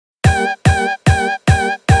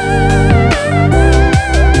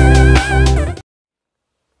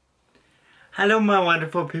Hello my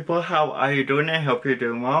wonderful people, how are you doing? I hope you're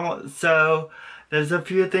doing well. So there's a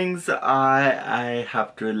few things I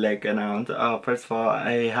have to announce. First of all,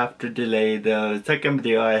 I have to delay the second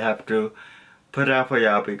video. I have to put out for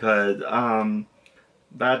y'all because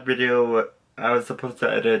that video I was supposed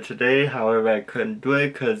to edit today. However, I couldn't do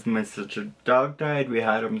it because my sister's dog died. We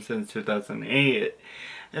had him since 2008.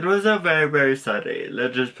 It was a very sad day.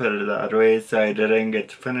 Let's just put it that way. So I didn't get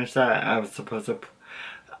to finish that. I was supposed to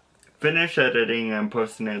finish editing and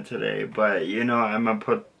posting it today, but you know, I'm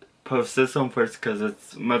gonna post this one first because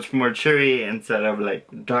it's much more cheery instead of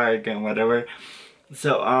dark and whatever.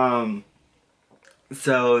 So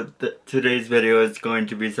today's video is going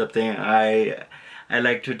to be something I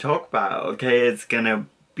like to talk about. Okay, it's gonna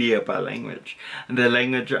be about language. The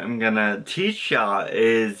language I'm gonna teach y'all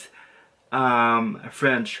is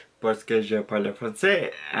French, parce que je parle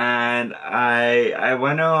français, and I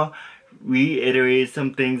wanna reiterate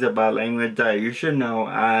some things about language that you should know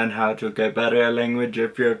and how to get better at language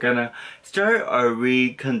if you're gonna start or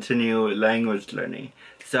continue language learning.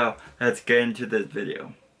 So let's get into this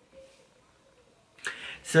video.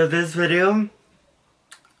 So this video,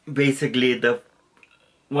 basically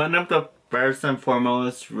one of the first and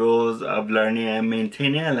foremost rules of learning and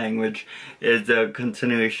maintaining a language is the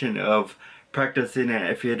continuation of practicing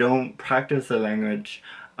it. If you don't practice a language,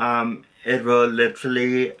 it will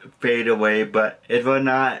literally fade away, but it will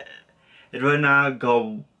not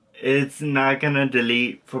go, it's not gonna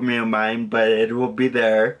delete from your mind, but it will be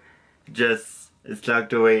there, just it's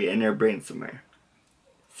locked away in your brain somewhere.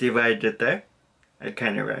 See what I did there? I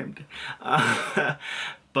kinda rhymed.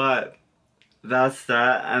 But that's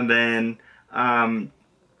that, and then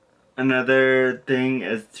another thing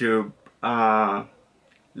is to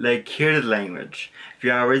hear the language. If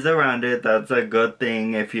you're always around it, that's a good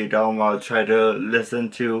thing. If you don't, well, try to listen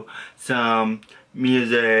to some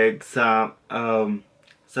music, some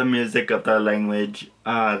music of that language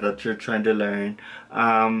that you're trying to learn,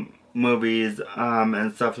 movies,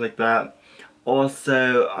 and stuff like that.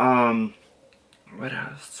 Also, what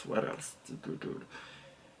else?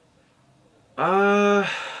 I'm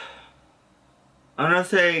gonna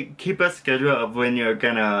say keep a schedule of when you're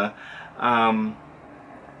gonna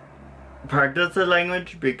practice the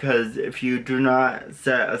language, because if you do not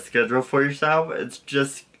set a schedule for yourself, it's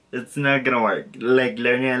not gonna work.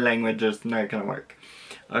 Learning a language is not gonna work.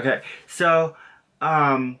 Okay, so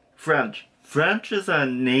French is a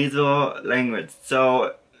nasal language,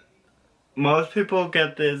 so most people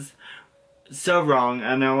get this so wrong,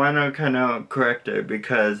 and I want to kind of correct it,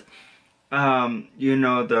 because you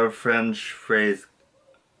know the French phrase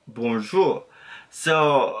bonjour.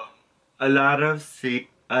 So a lot of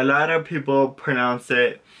people pronounce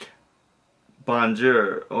it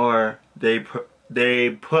bonjour, or they put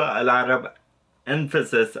a lot of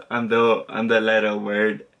emphasis on the letter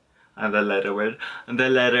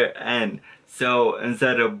N. So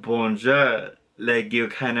instead of bonjour, you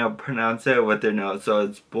kind of pronounce it with your nose. So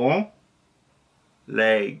it's bon,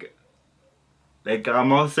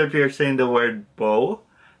 almost if you're saying the word beau,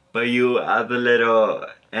 but you add the little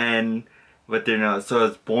N with your nose. So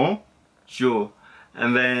it's bonjour.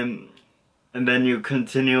 And then you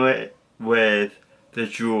continue it with the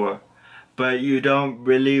jour, but you don't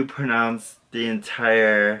really pronounce the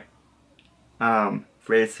entire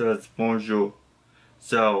phrase. So it's bonjour.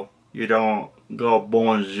 So you don't go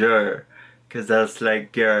bonjour, because that's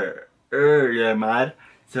like you're mad.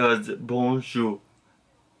 So it's bonjour,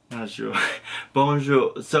 not jour.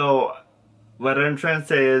 Bonjour. So what I'm trying to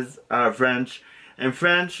say is French. In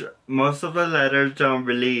French, most of the letters don't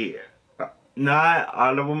really, not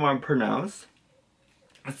all of them are pronounced,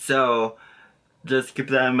 so just keep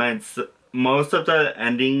that in mind. So most of the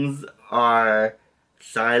endings are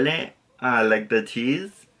silent, like the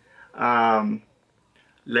T's,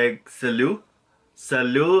 like salut.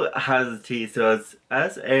 Salut has a T, so it's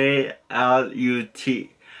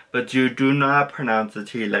S-A-L-U-T, but you do not pronounce the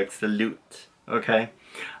T like salute, okay?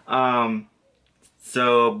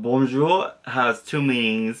 So bonjour has two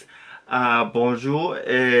meanings. Bonjour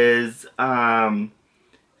is a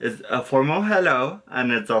formal hello,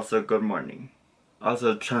 and it's also good morning.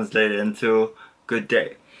 Also translated into good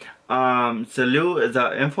day. Salut is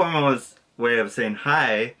an informal way of saying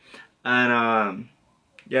hi, and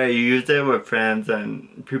yeah, you use it with friends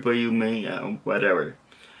and people you meet, whatever.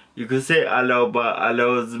 You could say hello, but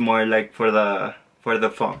hello is more like for the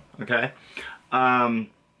phone, okay?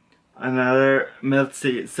 Another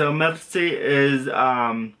merci. So merci is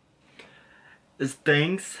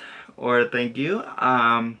thanks or thank you.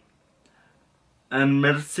 And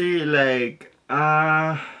merci,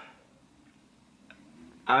 I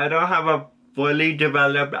don't have a fully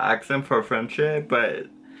developed accent for friendship, but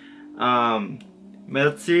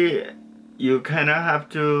merci, you kind of have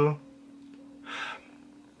to.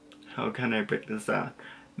 How can I break this down?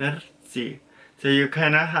 Merci. So you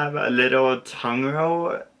kind of have a little tongue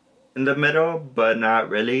roll in the middle, but not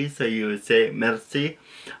really. So you say merci,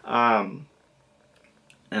 and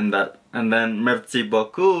then merci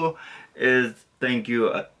beaucoup is thank you.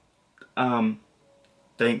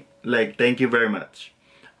 Thank you very much.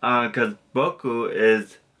 Cause beaucoup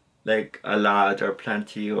is like a lot or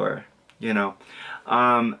plenty or you know.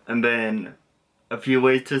 And then a few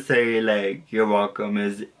ways to say like you're welcome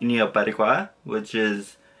is il n'y a pas de quoi, which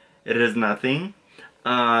is it is nothing.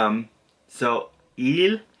 So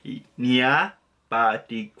il n'y a pas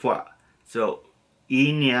de quoi. So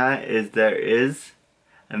il n'y a is there is,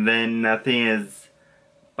 and then nothing is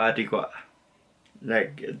pas de quoi.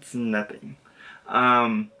 Like it's nothing.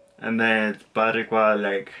 And then it's pas de quoi,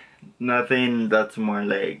 like nothing. That's more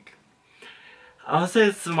like I'll say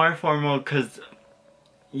it's more formal because.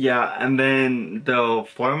 Yeah, and then the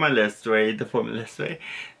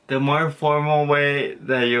more formal way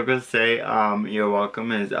that you could say you're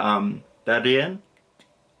welcome is darien.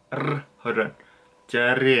 Hold on.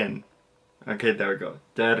 Darien. Okay, there we go.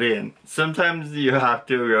 Darien. Sometimes you have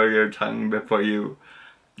to roll your tongue before you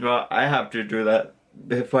well, I have to do that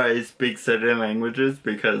before I speak certain languages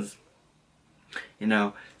because you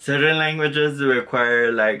know, certain languages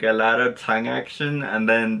require like a lot of tongue action and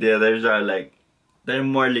then the others are like they're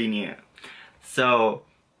more lenient. So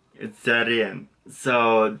it's Darien.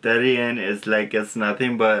 So Darien is like it's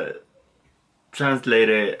nothing but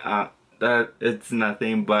translated that it's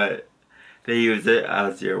nothing but they use it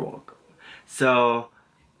as you're welcome. So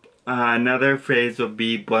another phrase would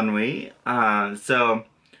be bonne nuit. So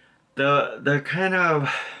the kind of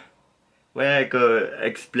way I could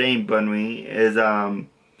explain bonne nuit is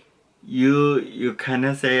you kind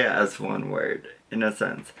of say it as one word in a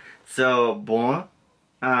sense. So bon,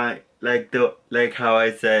 like how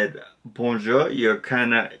I said bonjour, you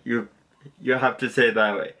have to say it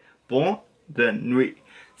that way. Bon de nuit.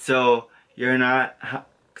 So you're not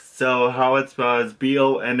so how it's spelled is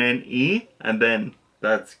BONNE, and then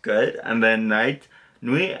that's good, and then night,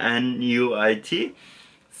 nuit, NUIT.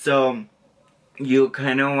 So you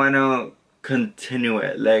kind of want to continue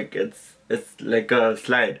it like it's like a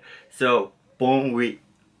slide. So bon nuit.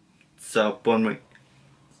 So bon nuit.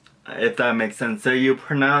 If that makes sense. So you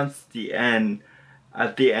pronounce the N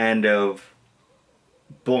at the end of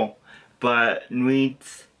bon, but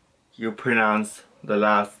nuit you pronounce the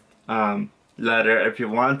last letter if you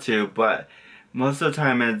want to, but most of the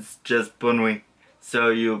time it's just bon nuit. So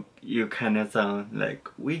you kind of sound like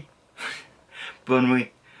oui, bon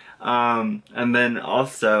nuit. And then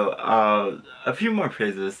also a few more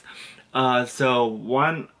phrases.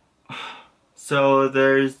 So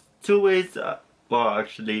there's two ways. Well,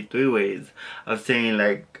 actually, three ways of saying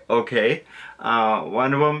like okay.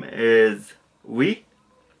 One of them is oui.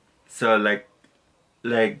 So like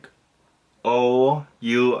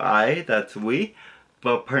OUI. That's oui,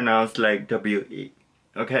 but pronounced like WE.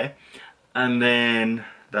 Okay, and then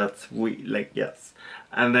that's oui, like yes.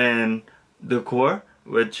 And then the core,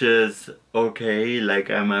 which is okay,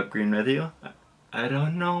 like I'm agreeing with you. I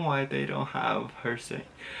don't know why they don't have her say.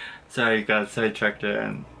 Sorry, got sidetracked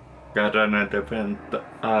and got on a different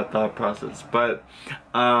thought process. But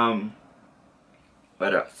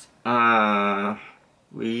what else?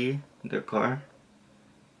 The car.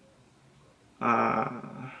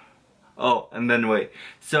 Oh, and then wait.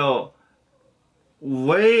 So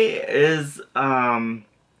way is OUAIS.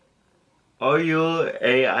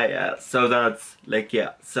 So that's like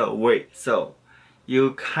yeah. So wait. So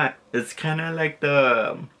it's kind of like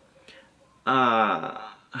the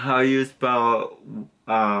how you spell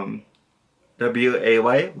WAY,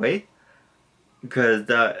 wait, because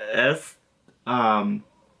the S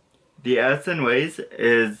in ways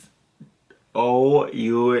is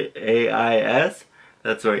OUAIS.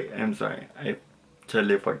 That's right. I'm sorry. I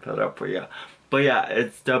totally fucked that up for you. But yeah,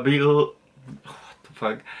 it's what the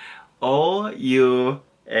fuck? OUAIS.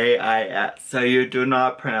 So you do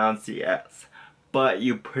not pronounce the S, but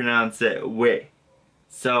you pronounce it way.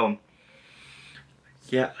 So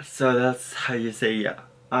yeah, so that's how you say yeah.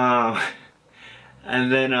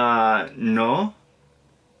 And then no.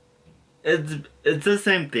 It's the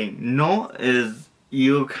same thing. No is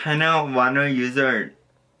you kind of wanna use your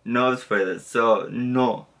nose for this. So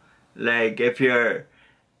no, like if you're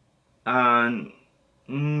like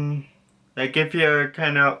if you're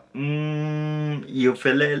kind of you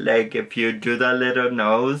feel it. Like if you do that little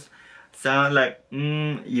nose sound, like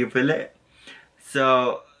you feel it.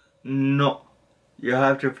 So no, you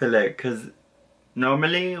have to feel it, cause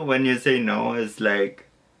normally when you say no, it's like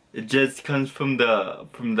it just comes from your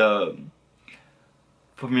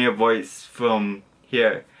voice from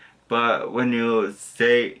here. But when you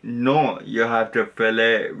say no, you have to feel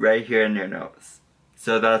it right here in your nose.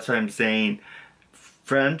 So that's why I'm saying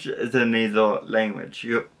French is a nasal language.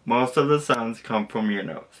 Most of the sounds come from your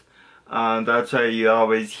nose. That's why you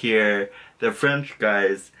always hear the French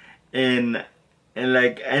guys in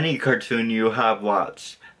like any cartoon you have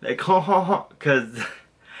watched. Like ho ho ho, because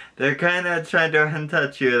they're kind of trying to hint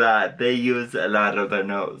at you that they use a lot of their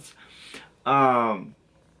nose.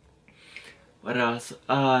 What else?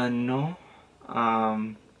 No.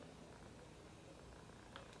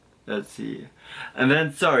 Let's see. And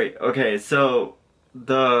then, sorry, okay, so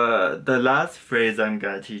the last phrase I'm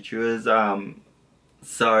gonna teach you is,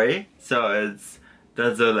 sorry. So it's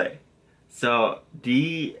désolé. So,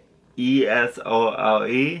 D-E-S-O-L-E.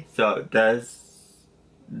 So,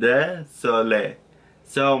 désolé.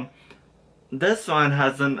 So, this one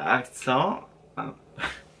has an accent.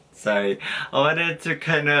 Sorry, I wanted to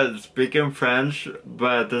kind of speak in French,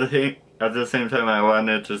 but at the same time I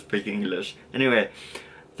wanted to speak English. Anyway,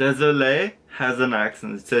 désolé has an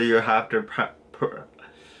accent, so you have to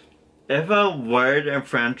if a word in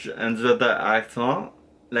French ends with an accent,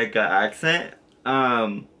 like an accent,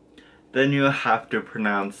 then you have to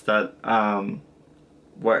pronounce that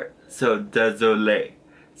word. So désolé.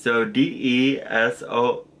 So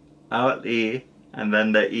D-E-S-O-L-E, and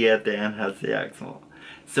then the E at the end has the accent.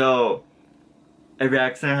 So every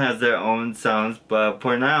accent has their own sounds, but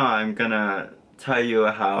for now I'm gonna tell you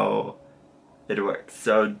how it works.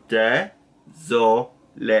 So désolé.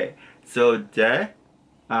 So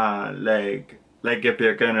like if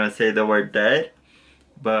you're gonna say the word dead,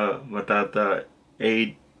 but without the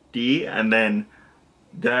AD, and then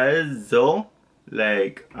désolé,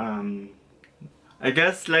 like I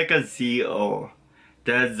guess like a Z-O.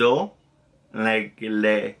 Désolé, like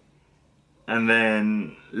le. And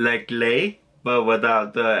then like lay, but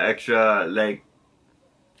without the extra like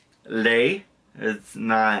lay, it's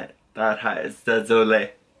not that high. It's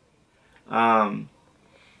désolé.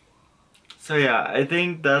 So yeah, I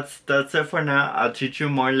think that's it for now. I'll teach you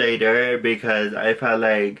more later because I felt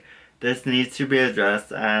like this needs to be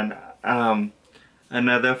addressed. And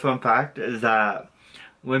another fun fact is that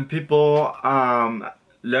when people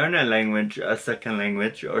learn a language, a second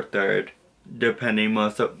language or third, depending,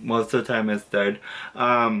 most of the time it's third,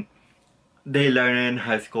 they learn it in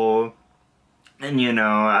high school, and you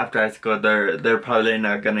know, after high school they're probably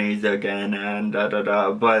not gonna use it again, and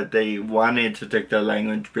but they wanted to take the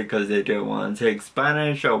language because they didn't want to take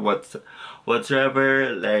Spanish or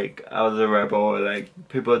whatsoever. Like, I was a rebel. Like,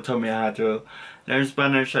 people told me I had to learn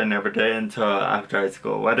Spanish. I never did until after high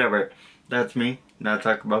school. Whatever, that's me. Not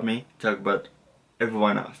talk about me, talk about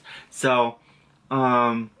everyone else. So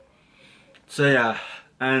so yeah,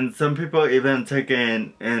 and some people even take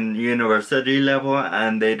it in university level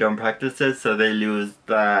and they don't practice it, so they lose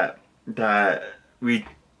that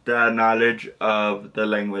knowledge of the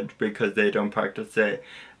language because they don't practice it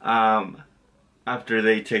after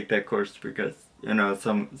they take that course, because you know,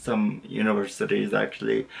 some universities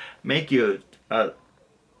actually make you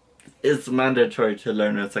it's mandatory to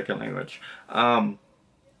learn a second language. For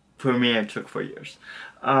me, it took 4 years.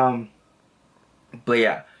 But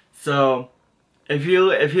yeah, so if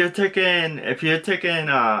you're taking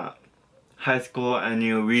high school and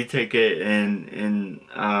you retake it in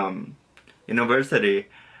university,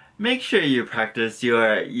 make sure you practice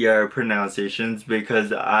your pronunciations,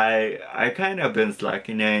 because I kind of been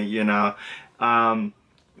slacking it, you know.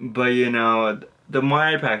 But you know, the more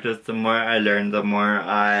I practice, the more I learn, the more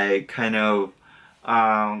I kind of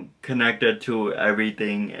connected to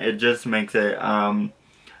everything. It just makes it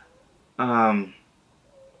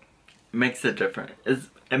makes a difference.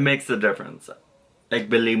 It makes a difference. Like,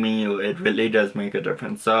 believe me, it really does make a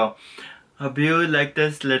difference. So hope you like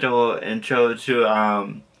this little intro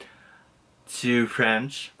to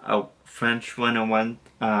French. French 101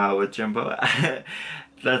 with Jimbo.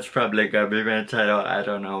 That's probably gonna be my title, I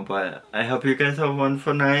don't know, but I hope you guys have a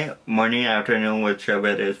wonderful night, morning, afternoon, whichever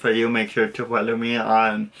it is for you. Make sure to follow me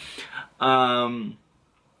on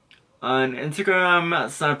Instagram,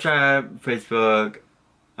 Snapchat, Facebook.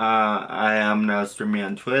 I am now streaming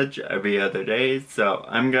on Twitch every other day, so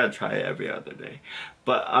I'm gonna try every other day.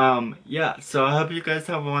 But yeah, so I hope you guys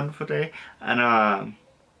have a wonderful day, and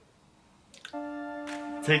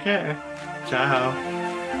take care. Ciao.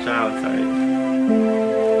 Ciao, sorry.